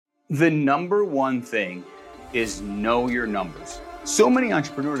The number one thing is know your numbers. So many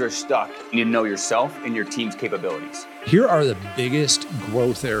entrepreneurs are stuck. You need to know yourself and your team's capabilities. Here are the biggest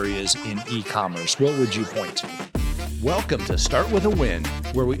growth areas in e-commerce. What would you point to? Welcome to Start With a Win,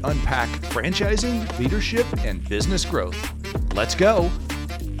 where we unpack franchising, leadership, and business growth. Let's go.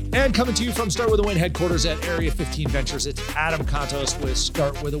 And coming to you from Start With a Win headquarters at Area 15 Ventures, it's Adam Contos with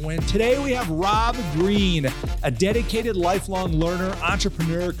Start With a Win. Today we have Robb Green, a dedicated lifelong learner,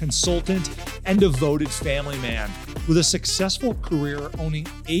 entrepreneur, consultant, and devoted family man. With a successful career owning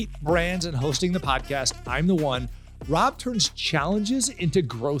 8 brands and hosting the podcast, I'm the One, Robb turns challenges into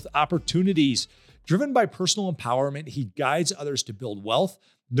growth opportunities. Driven by personal empowerment, he guides others to build wealth,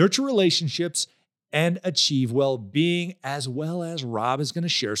 nurture relationships, and achieve well-being, as well as Robb is going to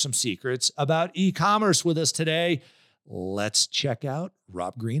share some secrets about e-commerce with us today. Let's check out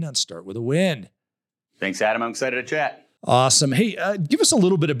Robb Green on Start With a Win. Thanks, Adam. I'm excited to chat. Awesome. Hey, give us a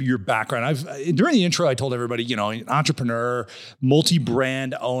little bit of your background. During the intro, I told everybody, an entrepreneur,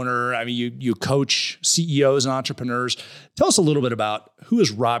 multi-brand owner. I mean, you coach CEOs and entrepreneurs. Tell us a little bit about who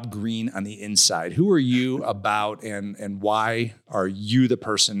is Robb Green on the inside? Who are you about, and why are you the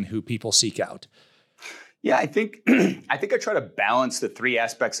person who people seek out? Yeah, I think I try to balance the 3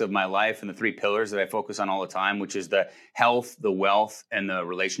 aspects of my life and the 3 pillars that I focus on all the time, which is the health, the wealth, and the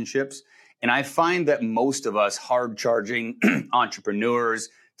relationships. And I find that most of us hard-charging entrepreneurs,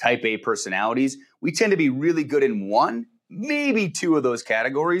 type A personalities, we tend to be really good in 1, maybe 2 of those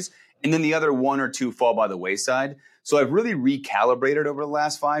categories, and then the other 1 or 2 fall by the wayside. So I've really recalibrated over the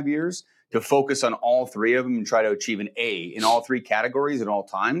last 5 years to focus on all 3 of them and try to achieve an A in all 3 categories at all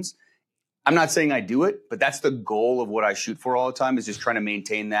times. I'm not saying I do it, but that's the goal of what I shoot for all the time, is just trying to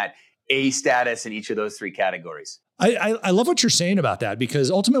maintain that A status in each of those 3 categories. I love what you're saying about that, because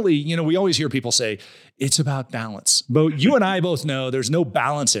ultimately, we always hear people say it's about balance. But you and I both know there's no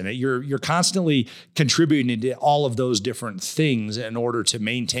balance in it. You're constantly contributing to all of those different things in order to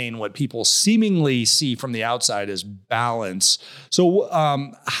maintain what people seemingly see from the outside as balance. So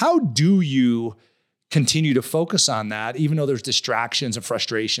how do you continue to focus on that, even though there's distractions and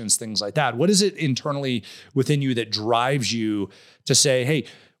frustrations, things like that? What is it internally within you that drives you to say, hey,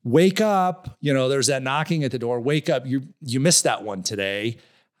 wake up, there's that knocking at the door, wake up, you missed that one today.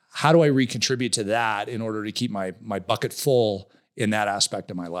 How do I recontribute to that in order to keep my bucket full in that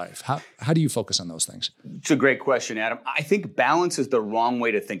aspect of my life? How do you focus on those things? It's a great question, Adam. I think balance is the wrong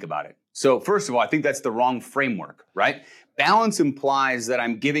way to think about it. So first of all, I think that's the wrong framework, right? Balance implies that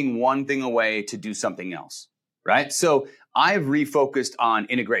I'm giving one thing away to do something else, right? So I've refocused on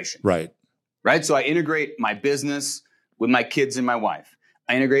integration. Right. So I integrate my business with my kids and my wife.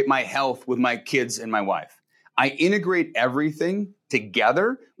 I integrate my health with my kids and my wife. I integrate everything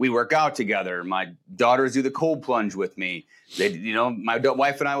together. We work out together. My daughters do the cold plunge with me. My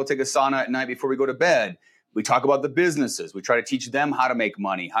wife and I will take a sauna at night before we go to bed. We talk about the businesses. We try to teach them how to make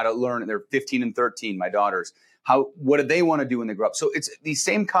money, how to learn. They're 15 and 13, my daughters. What do they want to do when they grow up? So it's these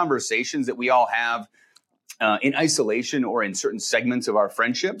same conversations that we all have in isolation or in certain segments of our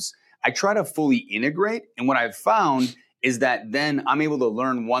friendships. I try to fully integrate. And what I've found is that then I'm able to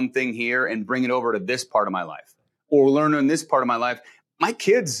learn one thing here and bring it over to this part of my life, or learn in this part of my life. My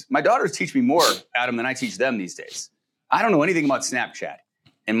daughters teach me more, Adam, than I teach them these days. I don't know anything about Snapchat.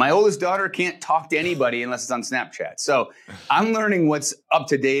 And my oldest daughter can't talk to anybody unless it's on Snapchat. So I'm learning what's up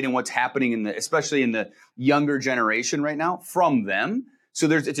to date and what's happening especially in the younger generation right now from them. So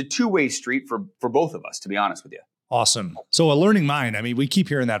it's a 2-way street for both of us, to be honest with you. Awesome. So a learning mind. I mean, we keep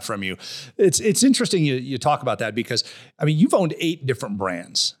hearing that from you. It's interesting you talk about that, because you've owned 8 different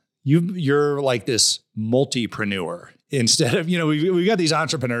brands. You're like this multipreneur instead of, we've got these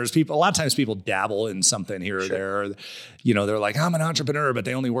entrepreneurs. A lot of times people dabble in something here or there. They're like, I'm an entrepreneur, but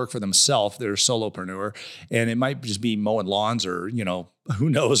they only work for themselves. They're a solopreneur. And it might just be mowing lawns or, who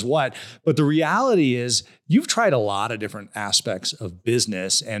knows what. But the reality is you've tried a lot of different aspects of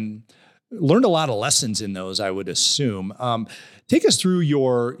business and learned a lot of lessons in those, I would assume. Take us through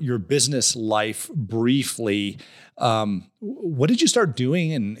your business life briefly. What did you start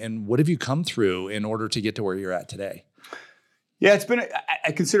doing and what have you come through in order to get to where you're at today? Yeah,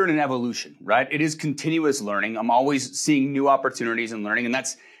 I consider it an evolution, right? It is continuous learning. I'm always seeing new opportunities and learning, and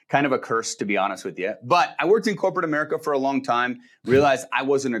that's kind of a curse, to be honest with you. But I worked in corporate America for a long time, realized I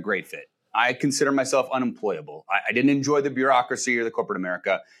wasn't a great fit. I consider myself unemployable. I didn't enjoy the bureaucracy or the corporate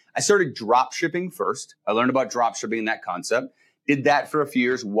America. I started drop shipping first. I learned about drop shipping and that concept. Did that for a few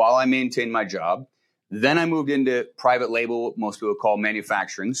years while I maintained my job. Then I moved into private label, what most people call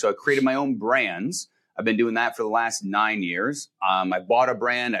manufacturing. So I created my own brands. I've been doing that for the last 9 years. I bought a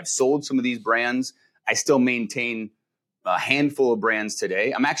brand. I've sold some of these brands. I still maintain a handful of brands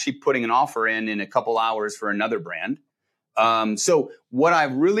today. I'm actually putting an offer in a couple hours for another brand. So what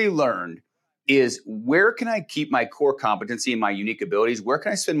I've really learned is, where can I keep my core competency and my unique abilities? Where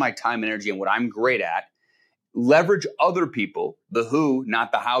can I spend my time and energy on what I'm great at? Leverage other people, the who,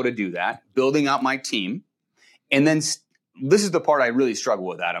 not the how to do that, building out my team. And then this is the part I really struggle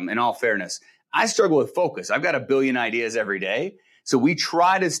with, Adam, in all fairness. I struggle with focus. I've got a billion ideas every day. So we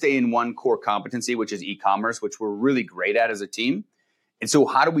try to stay in one core competency, which is e-commerce, which we're really great at as a team. And so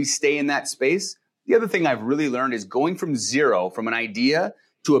how do we stay in that space? The other thing I've really learned is going from zero, from an idea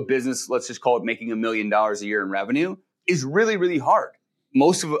to a business, let's just call it making $1 million a year in revenue, is really, really hard.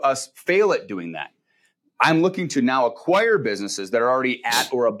 Most of us fail at doing that. I'm looking to now acquire businesses that are already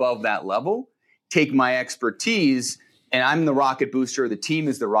at or above that level, take my expertise, and I'm the rocket booster. The team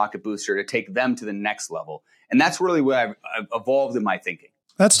is the rocket booster to take them to the next level. And that's really what I've evolved in my thinking.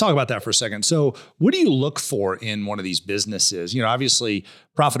 Let's talk about that for a second. So what do you look for in one of these businesses? Obviously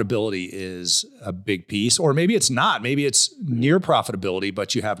profitability is a big piece, or maybe it's not. Maybe it's near profitability,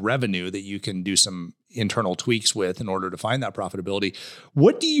 but you have revenue that you can do some internal tweaks with in order to find that profitability.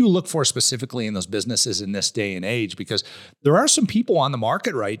 What do you look for specifically in those businesses in this day and age? Because there are some people on the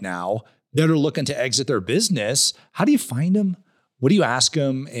market right now that are looking to exit their business. How do you find them? What do you ask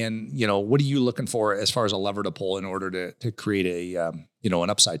them? And, what are you looking for as far as a lever to pull in order to create an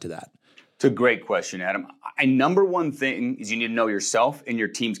upside to that? It's a great question, Adam. Number one thing is, you need to know yourself and your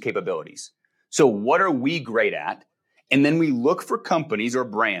team's capabilities. So what are we great at? And then we look for companies or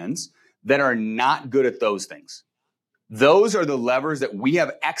brands that are not good at those things. Those are the levers that we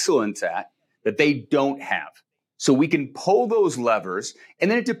have excellence at that they don't have. So we can pull those levers, and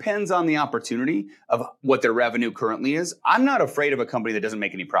then it depends on the opportunity of what their revenue currently is. I'm not afraid of a company that doesn't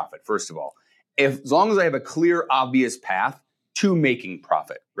make any profit, first of all, as long as I have a clear, obvious path to making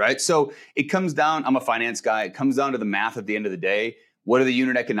profit, right? So it comes down, I'm a finance guy, it comes down to the math at the end of the day. What are the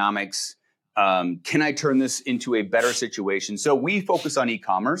unit economics? Can I turn this into a better situation? So we focus on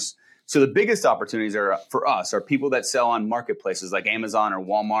e-commerce. So the biggest opportunities for us are people that sell on marketplaces like Amazon or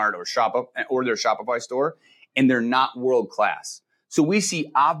Walmart or their Shopify store, and they're not world-class. So we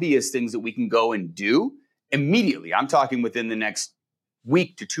see obvious things that we can go and do immediately. I'm talking within the next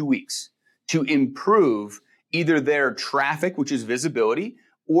week to 2 weeks to improve either their traffic, which is visibility,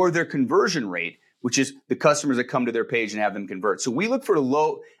 or their conversion rate, which is the customers that come to their page and have them convert. So we look for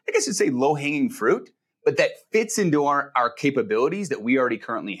low-hanging fruit, but that fits into our capabilities that we already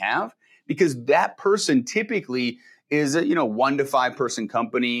currently have, because that person typically is a 1 to 5 person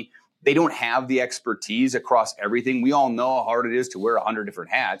company. They don't have the expertise across everything. We all know how hard it is to wear 100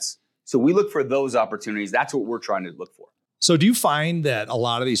 different hats. So we look for those opportunities. That's what we're trying to look for. So do you find that a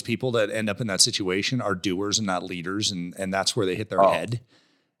lot of these people that end up in that situation are doers and not leaders, and that's where they hit their head?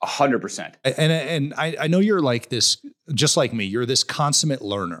 100%. And I know you're like this, just like me, you're this consummate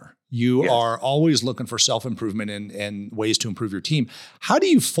learner. You are always looking for self-improvement and ways to improve your team. How do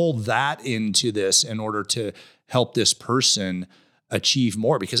you fold that into this in order to help this person achieve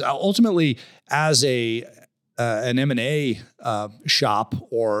more? Because ultimately, as an M&A shop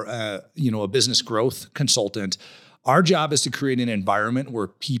or a business growth consultant, our job is to create an environment where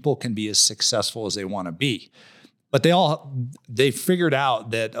people can be as successful as they want to be. But they figured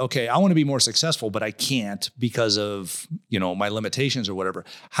out that, okay, I want to be more successful, but I can't because of, my limitations or whatever.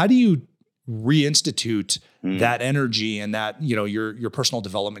 How do you reinstitute that energy and that, your personal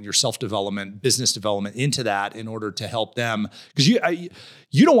development, your self-development, business development into that in order to help them? Because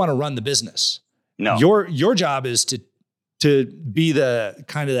you don't want to run the business. No. Your job is to be the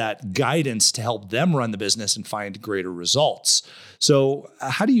kind of that guidance to help them run the business and find greater results. So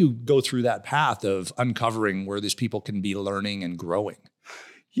how do you go through that path of uncovering where these people can be learning and growing?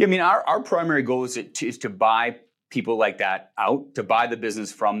 Yeah, I mean, our primary goal is to buy people like that out, to buy the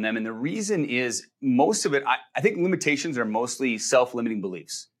business from them. And the reason is, most of it, I think limitations are mostly self-limiting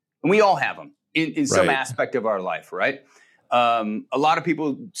beliefs. And we all have them in some aspect of our life, right? A lot of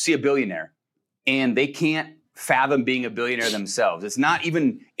people see a billionaire and they can't fathom being a billionaire themselves. It's not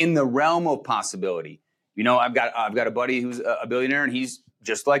even in the realm of possibility. I've got a buddy who's a billionaire, and he's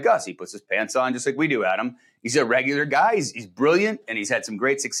just like us. He puts his pants on just like we do, Adam. He's a regular guy. He's brilliant, and he's had some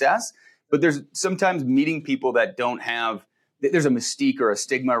great success. But there's sometimes meeting people that don't have, there's a mystique or a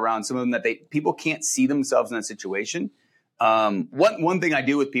stigma around some of them that people can't see themselves in that situation. One thing I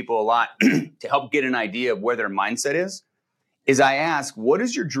do with people a lot to help get an idea of where their mindset is I ask, what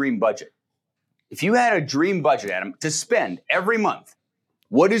is your dream budget? If you had a dream budget, Adam, to spend every month,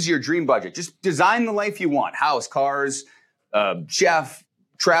 what is your dream budget? Just design the life you want: house, cars, chef,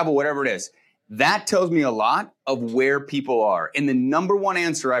 travel, whatever it is. That tells me a lot of where people are. And the number one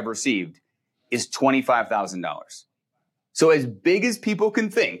answer I've received is $25,000. So as big as people can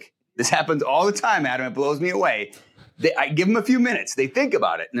think, this happens all the time, Adam, it blows me away. I give them a few minutes. They think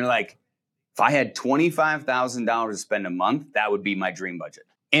about it and they're like, if I had $25,000 to spend a month, that would be my dream budget.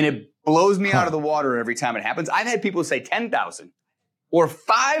 And it blows me out of the water every time it happens. I've had people say 10,000 or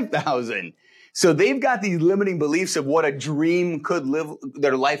 5,000. So they've got these limiting beliefs of what a dream could live,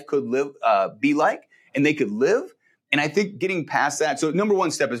 their life could live, be like, and they could live. And I think getting past that. So number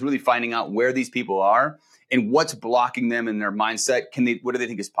one step is really finding out where these people are and what's blocking them in their mindset. What do they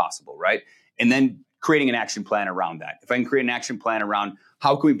think is possible, right? And then creating an action plan around that. If I can create an action plan around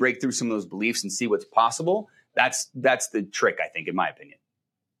how can we break through some of those beliefs and see what's possible, that's the trick, I think, in my opinion.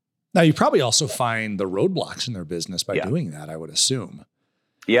 Now, you probably also find the roadblocks in their business by doing that, I would assume.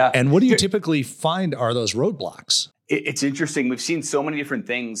 Yeah. And what do you typically find are those roadblocks? It's interesting. We've seen so many different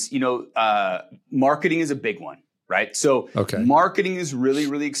things. Marketing is a big one, right? So marketing is really,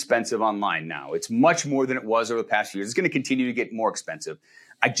 really expensive online now. It's much more than it was over the past few years. It's going to continue to get more expensive.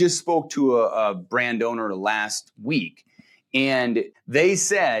 I just spoke to a brand owner last week, and they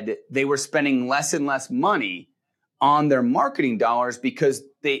said they were spending less and less money on their marketing dollars because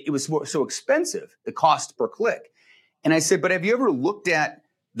it was so expensive, the cost per click. And I said, but have you ever looked at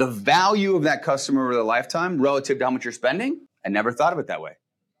the value of that customer over their lifetime relative to how much you're spending? I never thought of it that way.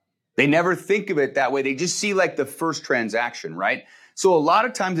 They never think of it that way. They just see like the first transaction, right? So a lot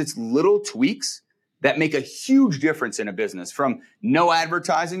of times it's little tweaks that make a huge difference in a business. From no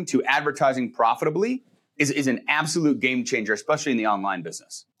advertising to advertising profitably is an absolute game changer, especially in the online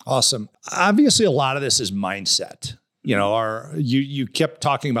business. Awesome. Obviously, a lot of this is mindset. You kept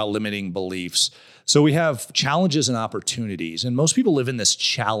talking about limiting beliefs. So we have challenges and opportunities, and most people live in this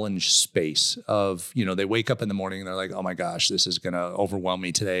challenge space of, they wake up in the morning and they're like, oh my gosh, this is going to overwhelm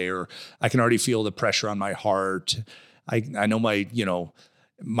me today, or I can already feel the pressure on my heart. I know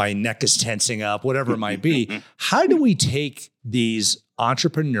my neck is tensing up, whatever it might be. How do we take these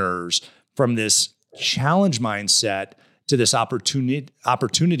entrepreneurs from this challenge mindset to this opportunity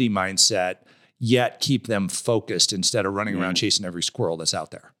mindset, yet keep them focused instead of running around chasing every squirrel that's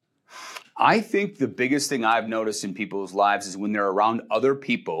out there? I think the biggest thing I've noticed in people's lives is when they're around other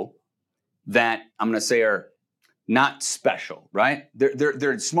people that I'm going to say are not special, right?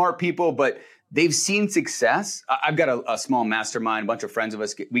 They're smart people, but they've seen success. I've got a small mastermind, a bunch of friends of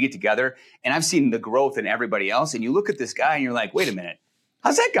us, we get together, and I've seen the growth in everybody else. And you look at this guy and you're like, wait a minute,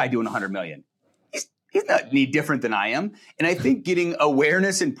 how's that guy doing 100 million? He's not any different than I am. And I think getting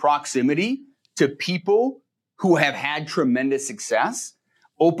awareness and proximity to people who have had tremendous success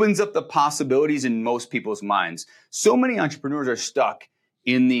opens up the possibilities in most people's minds. So many entrepreneurs are stuck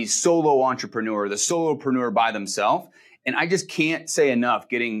in the solo entrepreneur, the solopreneur by themselves. And I just can't say enough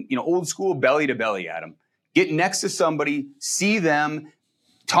getting, old school belly to belly, Adam. Get next to somebody, see them,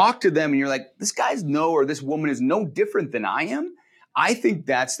 talk to them, and you're like, this this woman is no different than I am. I think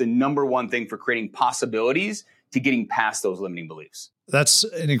that's the number one thing for creating possibilities to getting past those limiting beliefs. That's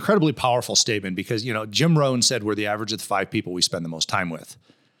an incredibly powerful statement because, Jim Rohn said we're the average of the 5 people we spend the most time with.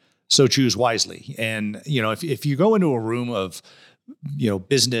 So choose wisely. And, if you go into a room of,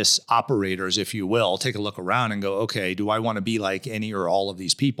 business operators, if you will, take a look around and go, okay, do I want to be like any or all of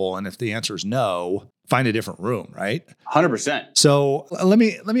these people? And if the answer is no, find a different room, right? 100%. So let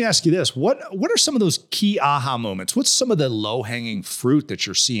me ask you this. What are some of those key aha moments? What's some of the low-hanging fruit that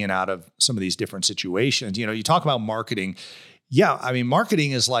you're seeing out of some of these different situations? You talk about marketing. Yeah,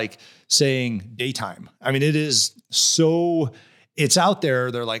 marketing is like saying daytime. It is so, it's out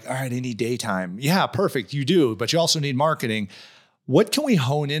there. They're like, all right, I need daytime. Yeah, perfect. You do, but you also need marketing. What can we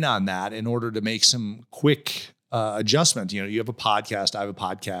hone in on that in order to make some quick adjustments? You have a podcast, I have a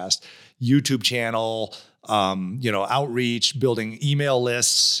podcast, YouTube channel, outreach, building email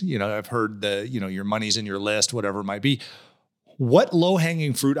lists. I've heard your money's in your list, whatever it might be. What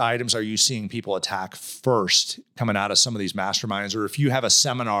low-hanging fruit items are you seeing people attack first coming out of some of these masterminds? Or if you have a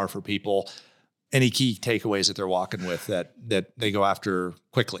seminar for people, any key takeaways that they're walking with that they go after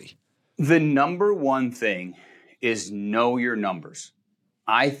quickly? The number one thing is know your numbers.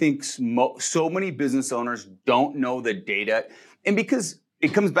 I think so many business owners don't know the data. And because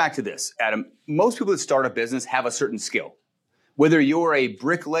it comes back to this, Adam, most people that start a business have a certain skill. Whether you're a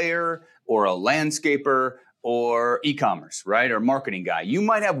bricklayer or a landscaper or e-commerce, right? Or marketing guy, you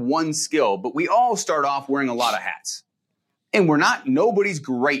might have one skill, but we all start off wearing a lot of hats. And nobody's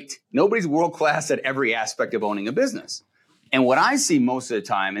great. Nobody's world-class at every aspect of owning a business. And what I see most of the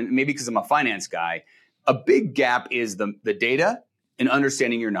time, and maybe because I'm a finance guy, a big gap is the data and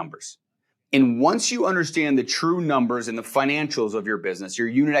understanding your numbers. And once you understand the true numbers and the financials of your business, your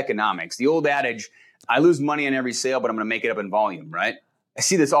unit economics, the old adage, I lose money on every sale, but I'm going to make it up in volume, right? I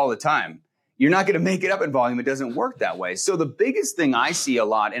see this all the time. you're not going to make it up in volume. It doesn't work that way. So the biggest thing I see a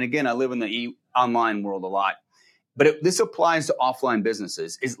lot, and again, I live in the online world a lot, but this applies to offline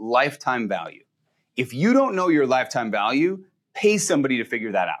businesses, is lifetime value. If you don't know your lifetime value, pay somebody to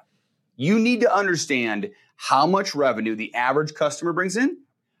figure that out. You need to understand how much revenue the average customer brings in,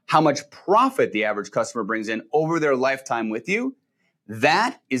 how much profit the average customer brings in over their lifetime with you.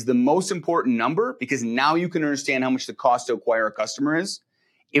 That is the most important number, because now you can understand how much the cost to acquire a customer is.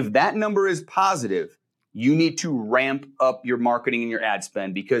 If that number is positive, you need to ramp up your marketing and your ad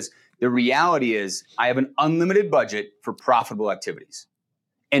spend, because the reality is I have an unlimited budget for profitable activities.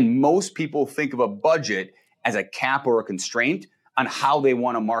 And most people think of a budget as a cap or a constraint on how they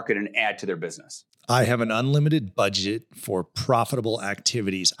want to market and add to their business. I have an unlimited budget for profitable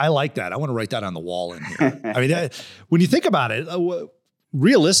activities. I like that. I want to write that on the wall in here. I mean, when you think about it,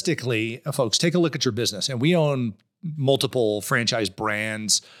 realistically, folks, take a look at your business. And we own multiple franchise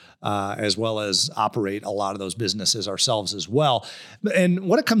brands, as well as operate a lot of those businesses ourselves as well. And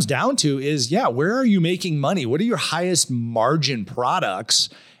what it comes down to is, where are you making money? What are your highest margin products?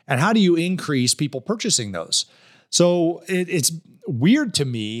 And how do you increase people purchasing those? So it's weird to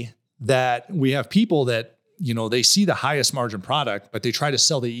me that we have people that, they see the highest margin product, but they try to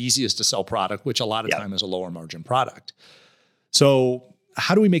sell the easiest to sell product, which a lot of time is a lower margin product. So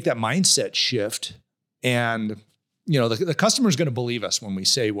how do we make that mindset shift? And, the customer is going to believe us when we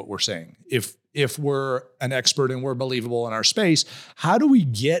say what we're saying. If we're an expert and we're believable in our space, how do we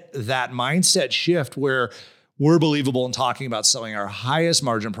get that mindset shift where we're believable in talking about selling our highest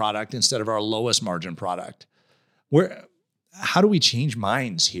margin product instead of our lowest margin product? How do we change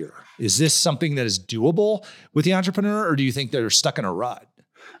minds here? Is this something that is doable with the entrepreneur, or do you think they're stuck in a rut?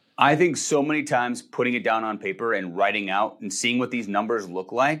 I think so many times putting it down on paper and writing out and seeing what these numbers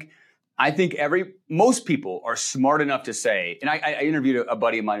look like, I think most people are smart enough to say, and I interviewed a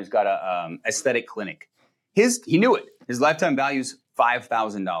buddy of mine who's got a aesthetic clinic. He knew it. His lifetime value is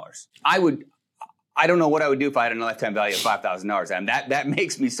 $5,000. I don't know what I would do if I had a lifetime value of $5,000. And that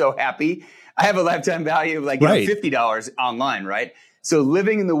makes me so happy. I have a lifetime value of $50 online, right? So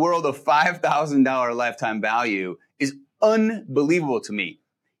living in the world of $5,000 lifetime value is unbelievable to me.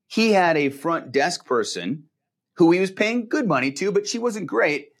 He had a front desk person who he was paying good money to, but she wasn't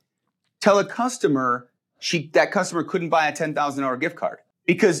great, tell a customer that customer couldn't buy a $10,000 gift card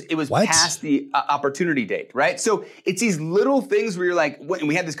because it was past the opportunity date, right? So it's these little things where you're like, when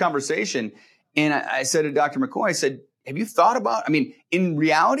we had this conversation, and I said to Dr. McCoy, I said, have you thought about, in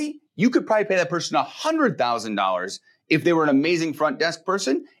reality, you could probably pay that person $100,000 if they were an amazing front desk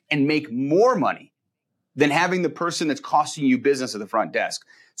person and make more money than having the person that's costing you business at the front desk.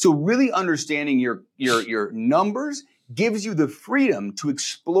 So really understanding your numbers gives you the freedom to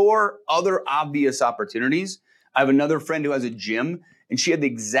explore other obvious opportunities. I have another friend who has a gym, and she had the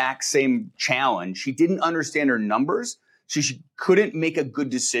exact same challenge. She didn't understand her numbers, so she couldn't make a good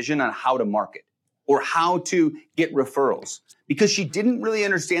decision on how to market or how to get referrals because she didn't really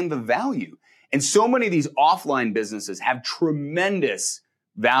understand the value. And so many of these offline businesses have tremendous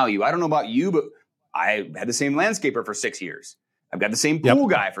value. I don't know about you, but I had the same landscaper for 6 years. I've got the same pool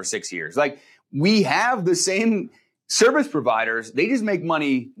guy for 6 years. Like, we have the same service providers. They just make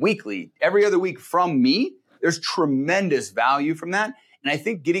money weekly, every other week from me. There's tremendous value from that. And I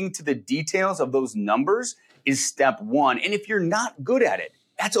think getting to the details of those numbers is step one. And if you're not good at it,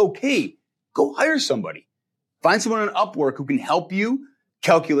 that's okay. Go hire somebody. Find someone on Upwork who can help you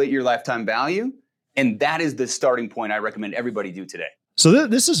calculate your lifetime value. And that is the starting point I recommend everybody do today. So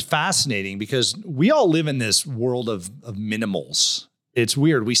this is fascinating because we all live in this world of minimals. It's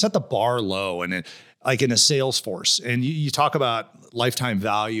weird. We set the bar low, and like in a sales force, and you talk about lifetime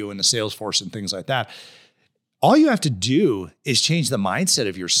value in a sales force and things like that. All you have to do is change the mindset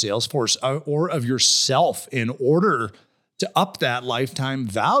of your sales force or of yourself in order to up that lifetime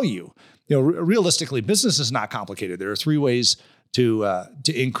value. Realistically, business is not complicated. There are 3 ways to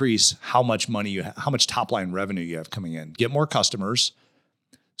increase how much money how much top line revenue you have coming in. Get more customers,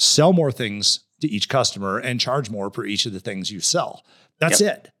 sell more things to each customer, and charge more per each of the things you sell. That's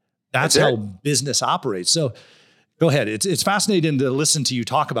it. That's how business operates. So go ahead. It's fascinating to listen to you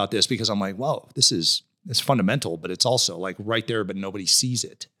talk about this because I'm like, whoa, it's fundamental, but it's also like right there, but nobody sees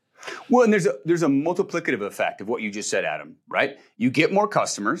it. Well, and there's a multiplicative effect of what you just said, Adam, right? You get more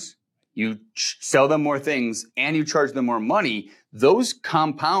customers, you sell them more things, and you charge them more money. Those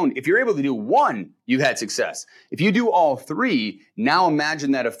compound. If you're able to do one, you've had success. If you do all 3, now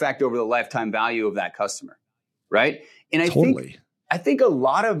imagine that effect over the lifetime value of that customer, right? And I think a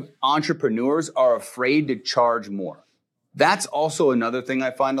lot of entrepreneurs are afraid to charge more. That's also another thing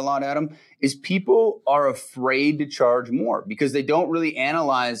I find a lot, Adam, is people are afraid to charge more because they don't really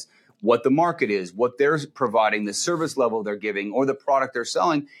analyze what the market is, what they're providing, the service level they're giving, or the product they're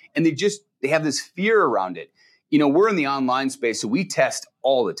selling. And they have this fear around it. We're in the online space, so we test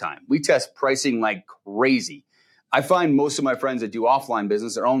all the time. We test pricing like crazy. I find most of my friends that do offline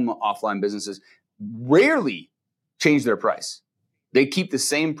business, their own offline businesses, rarely change their price. They keep the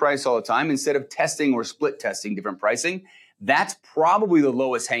same price all the time instead of testing or split testing different pricing. That's probably the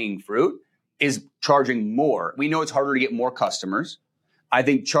lowest hanging fruit, is charging more. We know it's harder to get more customers. I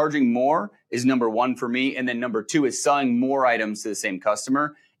think charging more is number one for me. And then number two is selling more items to the same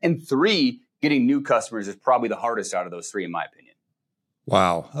customer. And three, getting new customers is probably the hardest out of those three, in my opinion.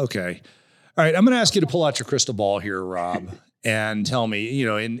 Wow. Okay. All right. I'm going to ask you to pull out your crystal ball here, Robb, and tell me,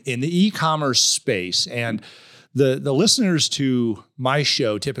 in the e-commerce space, and the listeners to my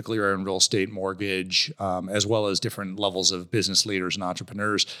show typically are in real estate, mortgage, as well as different levels of business leaders and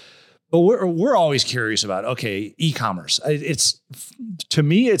entrepreneurs. But we're always curious about, okay, e-commerce. To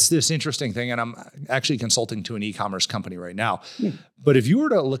me, it's this interesting thing, and I'm actually consulting to an e-commerce company right now. But if you were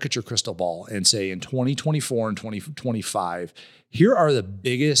to look at your crystal ball and say in 2024 and 2025, here are the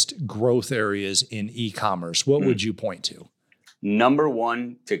biggest growth areas in e-commerce, what would you point to? Number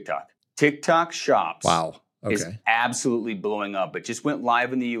one, TikTok. TikTok Shops. Wow. Okay. Is absolutely blowing up. It just went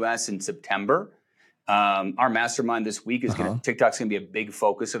live in the US in September. Our mastermind this week is TikTok's going to be a big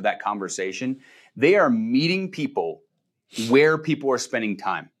focus of that conversation. They are meeting people where people are spending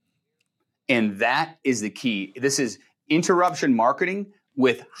time. And that is the key. This is interruption marketing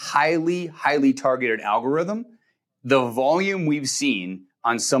with highly, highly targeted algorithm. The volume we've seen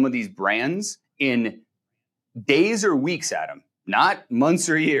on some of these brands in days or weeks, Adam, not months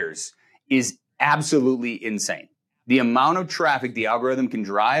or years, is absolutely insane. The amount of traffic the algorithm can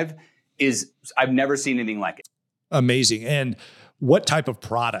drive I've never seen anything like it. Amazing. And what type of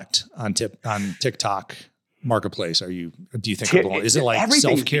product on TikTok marketplace do you think is it like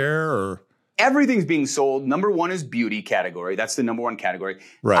self-care or? Everything's being sold. Number one is beauty category. That's the number one category.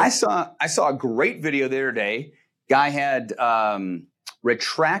 Right. I saw a great video the other day. Guy had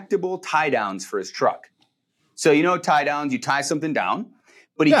retractable tie downs for his truck. So tie downs, you tie something down,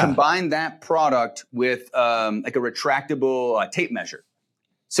 but he combined that product with like a retractable tape measure.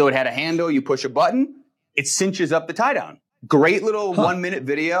 So it had a handle, you push a button, it cinches up the tie down. Great little 1 minute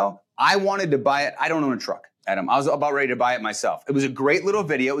video. I wanted to buy it. I don't own a truck, Adam. I was about ready to buy it myself. It was a great little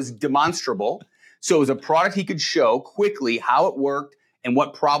video. It was demonstrable. So it was a product he could show quickly how it worked and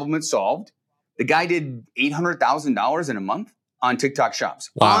what problem it solved. The guy did $800,000 in a month on TikTok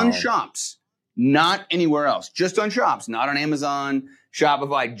Shops. Wow. On Shops, not anywhere else. Just on Shops, not on Amazon,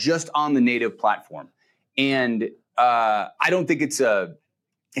 Shopify, just on the native platform. And I don't think it's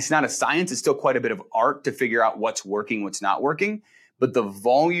not a science. It's still quite a bit of art to figure out what's working, what's not working. But the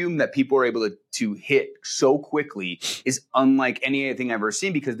volume that people are able to hit so quickly is unlike anything I've ever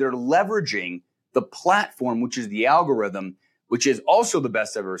seen, because they're leveraging the platform, which is the algorithm, which is also the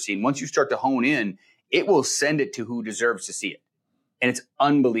best I've ever seen. Once you start to hone in, it will send it to who deserves to see it. And it's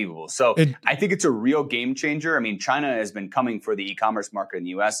unbelievable. So I think it's a real game changer. I mean, China has been coming for the e-commerce market in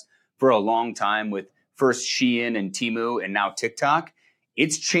the US for a long time, with first Shein and Temu and now TikTok.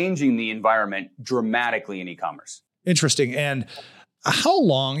 It's changing the environment dramatically in e-commerce. Interesting. And how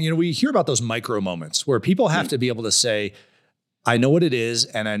long, we hear about those micro moments where people have to be able to say, I know what it is,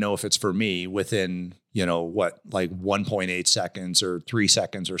 and I know if it's for me within, like 1.8 seconds or 3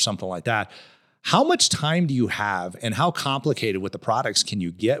 seconds or something like that. How much time do you have, and how complicated with the products can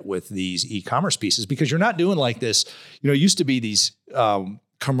you get with these e-commerce pieces? Because you're not doing like this, it used to be these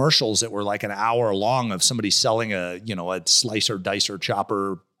commercials that were like an hour long of somebody selling a slicer, dicer,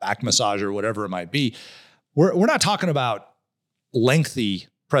 chopper, back massager, whatever it might be. We're not talking about lengthy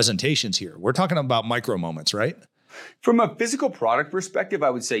presentations here. We're talking about micro moments, right? From a physical product perspective, I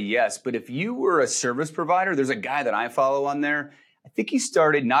would say yes. But if you were a service provider, there's a guy that I follow on there. I think he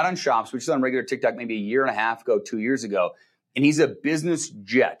started not on Shops, which is on regular TikTok, maybe a year and a half ago, 2 years ago. And he's a business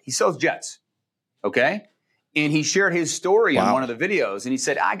jet. He sells jets. Okay. And he shared his story on one of the videos. And he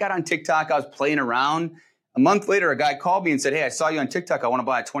said, I got on TikTok. I was playing around. A month later, a guy called me and said, hey, I saw you on TikTok. I want to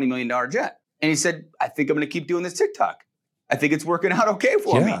buy a $20 million jet. And he said, I think I'm going to keep doing this TikTok. I think it's working out okay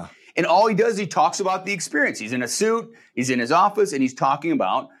for me. And all he does, he talks about the experience. He's in a suit. He's in his office. And he's talking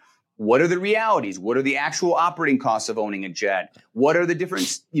about what are the realities? What are the actual operating costs of owning a jet? What are the different,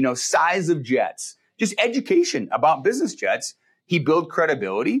 size of jets? Just education about business jets. He built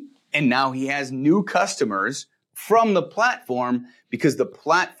credibility. And now he has new customers from the platform because the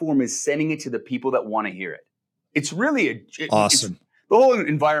platform is sending it to the people that want to hear it. It's really awesome. The whole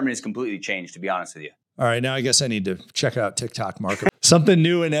environment is completely changed, to be honest with you. All right. Now I guess I need to check out TikTok Market. Something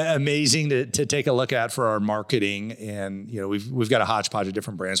new and amazing to take a look at for our marketing. And, we've got a hodgepodge of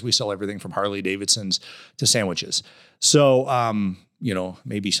different brands. We sell everything from Harley Davidsons to sandwiches. So,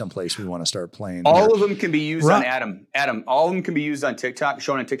 maybe someplace we want to start playing. All of them can be used on Adam, all of them can be used on TikTok,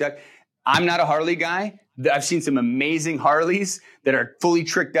 shown on TikTok. I'm not a Harley guy. I've seen some amazing Harleys that are fully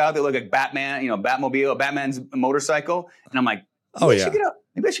tricked out. They look like Batman, Batmobile, Batman's motorcycle. And I'm like, maybe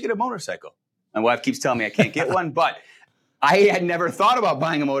I should get a motorcycle. My wife keeps telling me I can't get one, but I had never thought about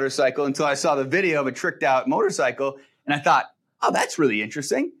buying a motorcycle until I saw the video of a tricked out motorcycle. And I thought, oh, that's really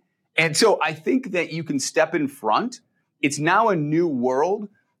interesting. And so I think that you can step in front. It's now a new world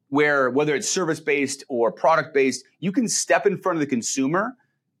where whether it's service-based or product-based, you can step in front of the consumer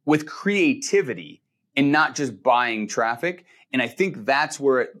with creativity and not just buying traffic. And I think that's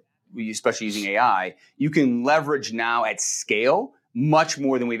where, especially using AI, you can leverage now at scale much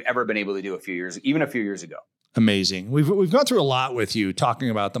more than we've ever been able to do even a few years ago. Amazing. We've gone through a lot with you talking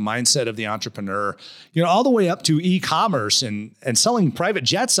about the mindset of the entrepreneur, all the way up to e-commerce and selling private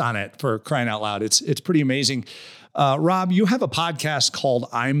jets on it, for crying out loud. It's pretty amazing. Robb, you have a podcast called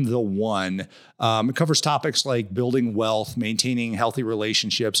I'm the One. It covers topics like building wealth, maintaining healthy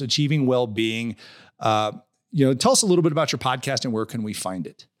relationships, achieving well-being. Tell us a little bit about your podcast and where can we find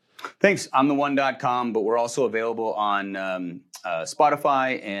it? Thanks. I'mTheOne.com, but we're also available on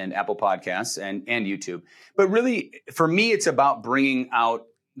Spotify and Apple Podcasts and YouTube. But really, for me, it's about bringing out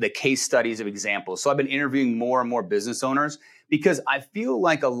the case studies of examples. So I've been interviewing more and more business owners because I feel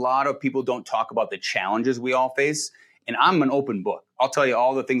like a lot of people don't talk about the challenges we all face. And I'm an open book. I'll tell you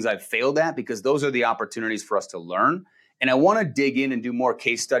all the things I've failed at because those are the opportunities for us to learn. And I want to dig in and do more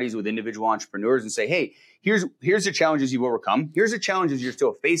case studies with individual entrepreneurs and say, hey, here's the challenges you've overcome. Here's the challenges you're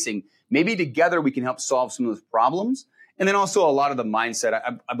still facing. Maybe together we can help solve some of those problems. And then also a lot of the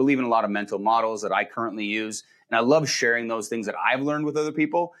mindset. I believe in a lot of mental models that I currently use. And I love sharing those things that I've learned with other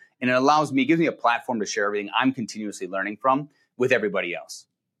people. And it gives me a platform to share everything I'm continuously learning from with everybody else.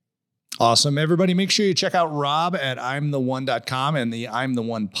 Awesome. Everybody, make sure you check out Robb at I'mTheOne.com and the I'm the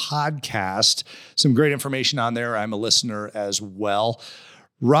One podcast. Some great information on there. I'm a listener as well.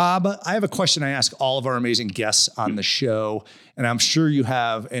 Robb, I have a question I ask all of our amazing guests on the show, and I'm sure you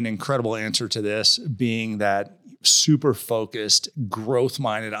have an incredible answer to this, being that super focused,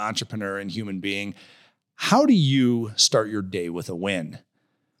 growth-minded entrepreneur and human being. How do you start your day with a win?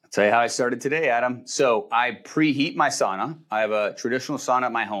 I'll tell you how I started today, Adam. So I preheat my sauna. I have a traditional sauna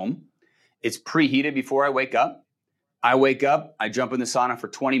at my home. It's preheated before I wake up. I wake up, I jump in the sauna for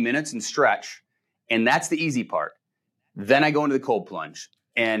 20 minutes and stretch. And that's the easy part. Then I go into the cold plunge.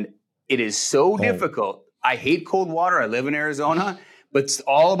 And it is so difficult. I hate cold water. I live in Arizona. But it's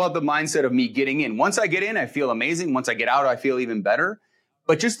all about the mindset of me getting in. Once I get in, I feel amazing. Once I get out, I feel even better.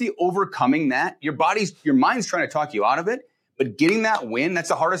 But just the overcoming that, your mind's trying to talk you out of it. But getting that win, that's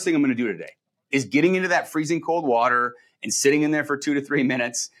the hardest thing I'm going to do today, is getting into that freezing cold water and sitting in there for 2 to 3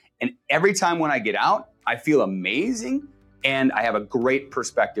 minutes. And every time when I get out, I feel amazing and I have a great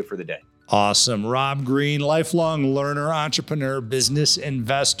perspective for the day. Awesome. Robb Green, lifelong learner, entrepreneur, business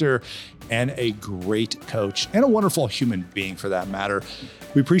investor, and a great coach and a wonderful human being for that matter.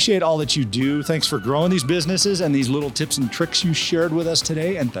 We appreciate all that you do. Thanks for growing these businesses and these little tips and tricks you shared with us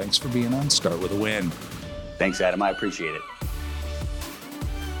today. And thanks for being on Start With a Win. Thanks, Adam. I appreciate it.